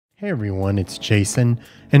Hey everyone, it's Jayson,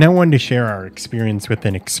 and I wanted to share our experience with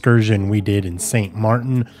an excursion we did in St.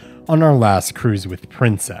 Maarten on our last cruise with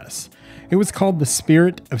Princess. It was called the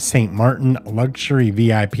Spirit of St. Maarten Luxury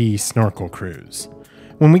VIP Snorkel Cruise.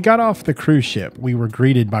 When we got off the cruise ship, we were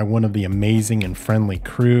greeted by one of the amazing and friendly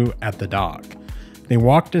crew at the dock. They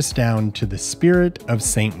walked us down to the Spirit of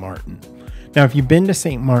St. Maarten. Now, if you've been to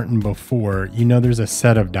St. Maarten before, you know there's a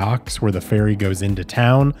set of docks where the ferry goes into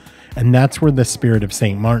town, and that's where the Spirit of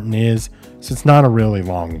St. Maarten is, so it's not a really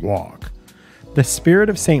long walk. The Spirit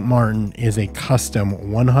of St. Maarten is a custom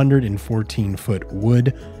 114-foot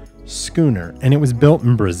wood schooner, and it was built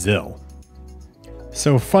in Brazil.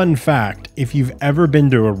 So fun fact, if you've ever been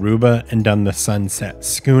to Aruba and done the Sunset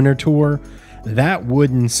Schooner Tour, that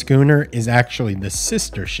wooden schooner is actually the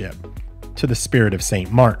sister ship to the Spirit of St.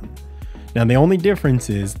 Maarten. Now, the only difference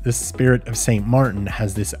is the Spirit of St. Maarten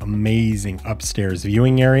has this amazing upstairs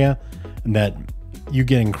viewing area that you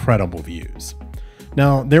get incredible views.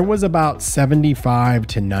 Now, there was about 75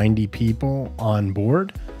 to 90 people on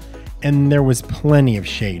board, and there was plenty of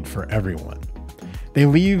shade for everyone. They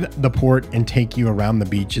leave the port and take you around the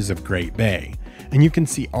beaches of Great Bay, and you can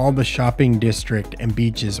see all the shopping district and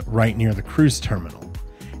beaches right near the cruise terminal.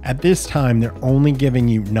 At this time, they're only giving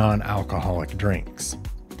you non-alcoholic drinks.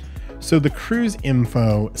 So the cruise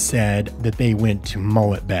info said that they went to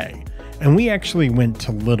Mullet Bay, and we actually went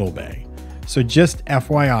to Little Bay. So just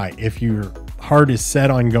FYI, if your heart is set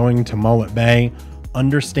on going to Mullet Bay,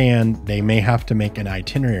 understand they may have to make an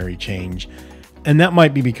itinerary change, and that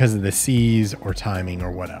might be because of the seas or timing or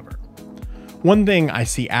whatever. One thing I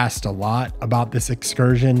see asked a lot about this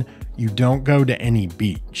excursion, you don't go to any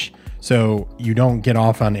beach. So you don't get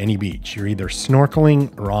off on any beach. You're either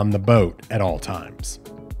snorkeling or on the boat at all times.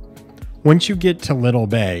 Once you get to Little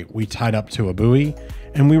Bay, we tied up to a buoy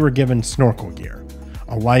and we were given snorkel gear.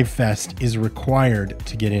 A life vest is required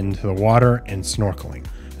to get into the water and snorkeling.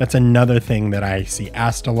 That's another thing that I see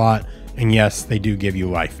asked a lot, and yes, they do give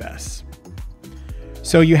you life vests.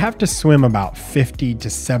 So you have to swim about 50 to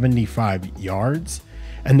 75 yards,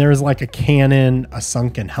 and there's like a cannon, a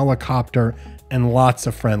sunken helicopter, and lots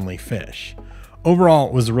of friendly fish. Overall,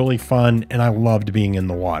 it was really fun, and I loved being in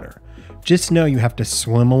the water. Just know you have to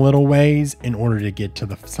swim a little ways in order to get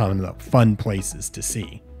to some of the fun places to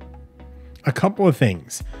see. A couple of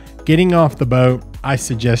things. Getting off the boat, I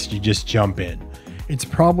suggest you just jump in. It's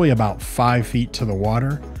probably about 5 feet to the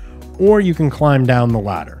water, or you can climb down the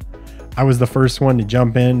ladder. I was the first one to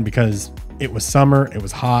jump in because it was summer, it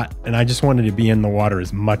was hot, and I just wanted to be in the water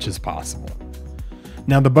as much as possible.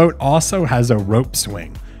 Now, the boat also has a rope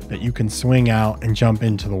swing that you can swing out and jump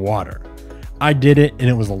into the water. I did it and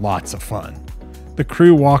it was lots of fun. The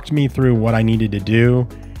crew walked me through what I needed to do,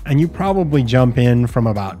 and you probably jump in from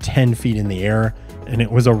about 10 feet in the air, and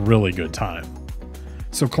it was a really good time.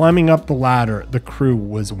 So climbing up the ladder, the crew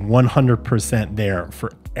was 100% there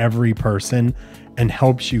for every person and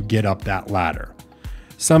helps you get up that ladder.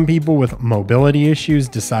 Some people with mobility issues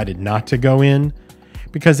decided not to go in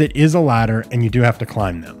because it is a ladder and you do have to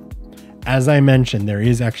climb them. As I mentioned, there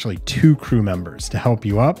is actually 2 crew members to help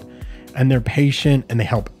you up, and they're patient and they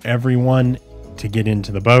help everyone to get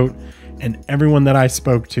into the boat, and everyone that I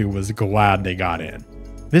spoke to was glad they got in.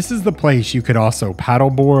 This is the place you could also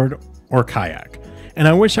paddleboard or kayak, and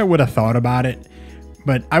I wish I would have thought about it,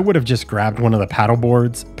 but I would have just grabbed one of the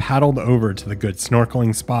paddleboards, paddled over to the good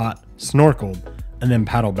snorkeling spot, snorkeled, and then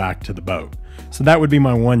paddled back to the boat. So that would be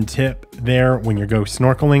my one tip there when you go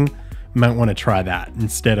snorkeling. You might want to try that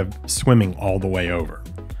instead of swimming all the way over.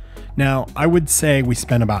 Now, I would say we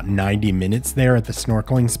spent about 90 minutes there at the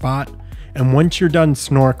snorkeling spot, and once you're done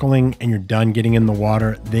snorkeling and you're done getting in the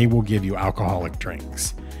water, they will give you alcoholic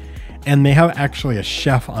drinks. And they have actually a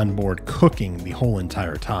chef on board cooking the whole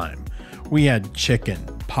entire time. We had chicken,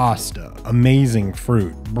 pasta, amazing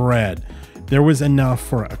fruit, bread. There was enough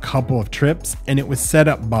for a couple of trips, and it was set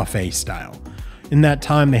up buffet style. In that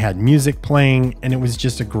time, they had music playing, and it was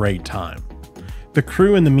just a great time. The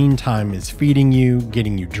crew in the meantime is feeding you,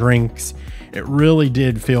 getting you drinks. It really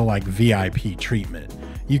did feel like VIP treatment.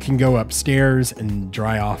 You can go upstairs and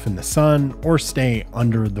dry off in the sun or stay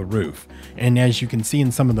under the roof. And as you can see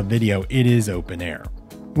in some of the video, it is open air.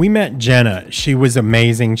 We met Jenna. She was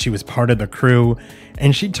amazing. She was part of the crew,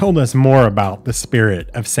 and she told us more about the Spirit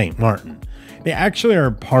of St. Maarten. They actually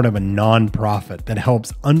are part of a non-profit that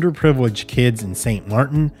helps underprivileged kids in St.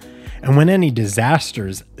 Maarten. And when any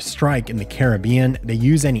disasters strike in the Caribbean, they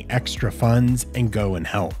use any extra funds and go and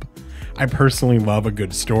help. I personally love a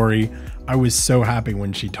good story. I was so happy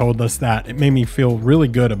when she told us that. It made me feel really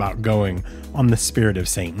good about going on the Spirit of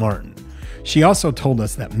St. Maarten. She also told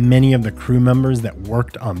us that many of the crew members that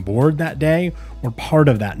worked on board that day were part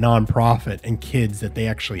of that nonprofit and kids that they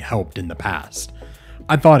actually helped in the past.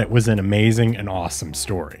 I thought it was an amazing and awesome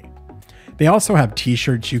story. They also have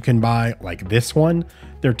t-shirts you can buy, like this one.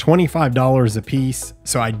 They're $25 a piece,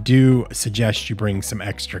 so I do suggest you bring some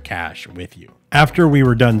extra cash with you. After we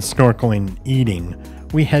were done snorkeling and eating,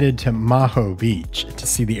 we headed to Maho Beach to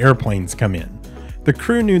see the airplanes come in. The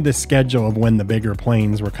crew knew the schedule of when the bigger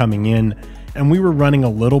planes were coming in, and we were running a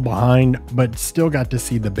little behind, but still got to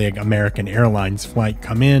see the big American Airlines flight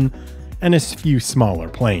come in and a few smaller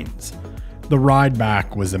planes. The ride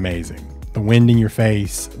back was amazing. The wind in your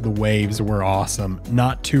face, the waves were awesome,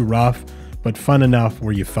 not too rough, but fun enough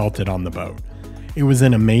where you felt it on the boat. It was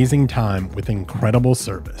an amazing time with incredible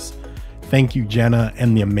service. Thank you, Jenna,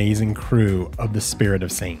 and the amazing crew of the Spirit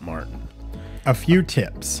of St. Maarten. A few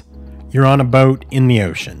tips. You're on a boat in the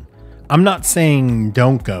ocean. I'm not saying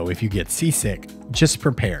don't go if you get seasick, just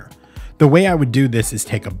prepare. The way I would do this is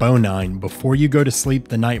take a Bo9 before you go to sleep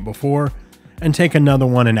the night before, and take another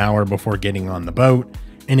one an hour before getting on the boat,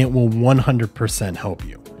 and it will 100% help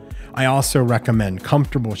you. I also recommend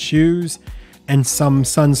comfortable shoes and some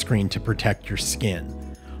sunscreen to protect your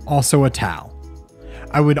skin. Also a towel.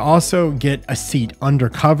 I would also get a seat under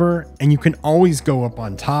cover, and you can always go up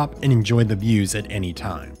on top and enjoy the views at any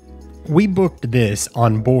time. We booked this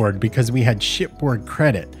on board because we had shipboard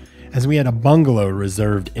credit, as we had a bungalow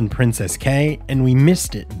reserved in Princess Cay and we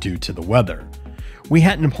missed it due to the weather. We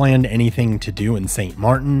hadn't planned anything to do in St.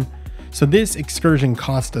 Maarten, so this excursion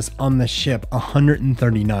cost us on the ship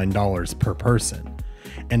 $139 per person,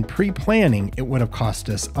 and pre-planning it would have cost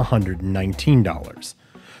us $119.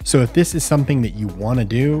 So if this is something that you want to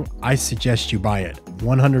do, I suggest you buy it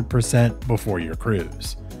 100% before your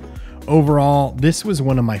cruise. Overall, this was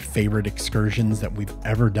one of my favorite excursions that we've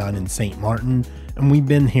ever done in St. Maarten, and we've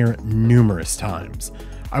been here numerous times.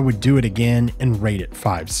 I would do it again and rate it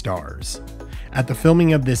 5 stars. At the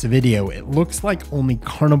filming of this video, it looks like only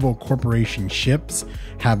Carnival Corporation ships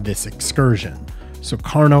have this excursion. So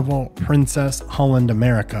Carnival, Princess, Holland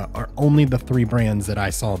America are only the 3 brands that I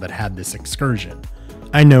saw that had this excursion.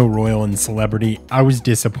 I know Royal and Celebrity, I was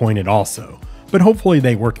disappointed also, but hopefully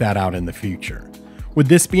they work that out in the future. Would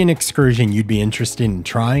this be an excursion you'd be interested in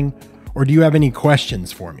trying? Or do you have any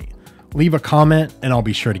questions for me? Leave a comment and I'll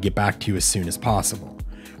be sure to get back to you as soon as possible.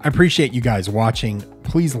 I appreciate you guys watching.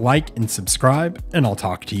 Please like and subscribe, and I'll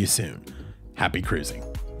talk to you soon. Happy cruising.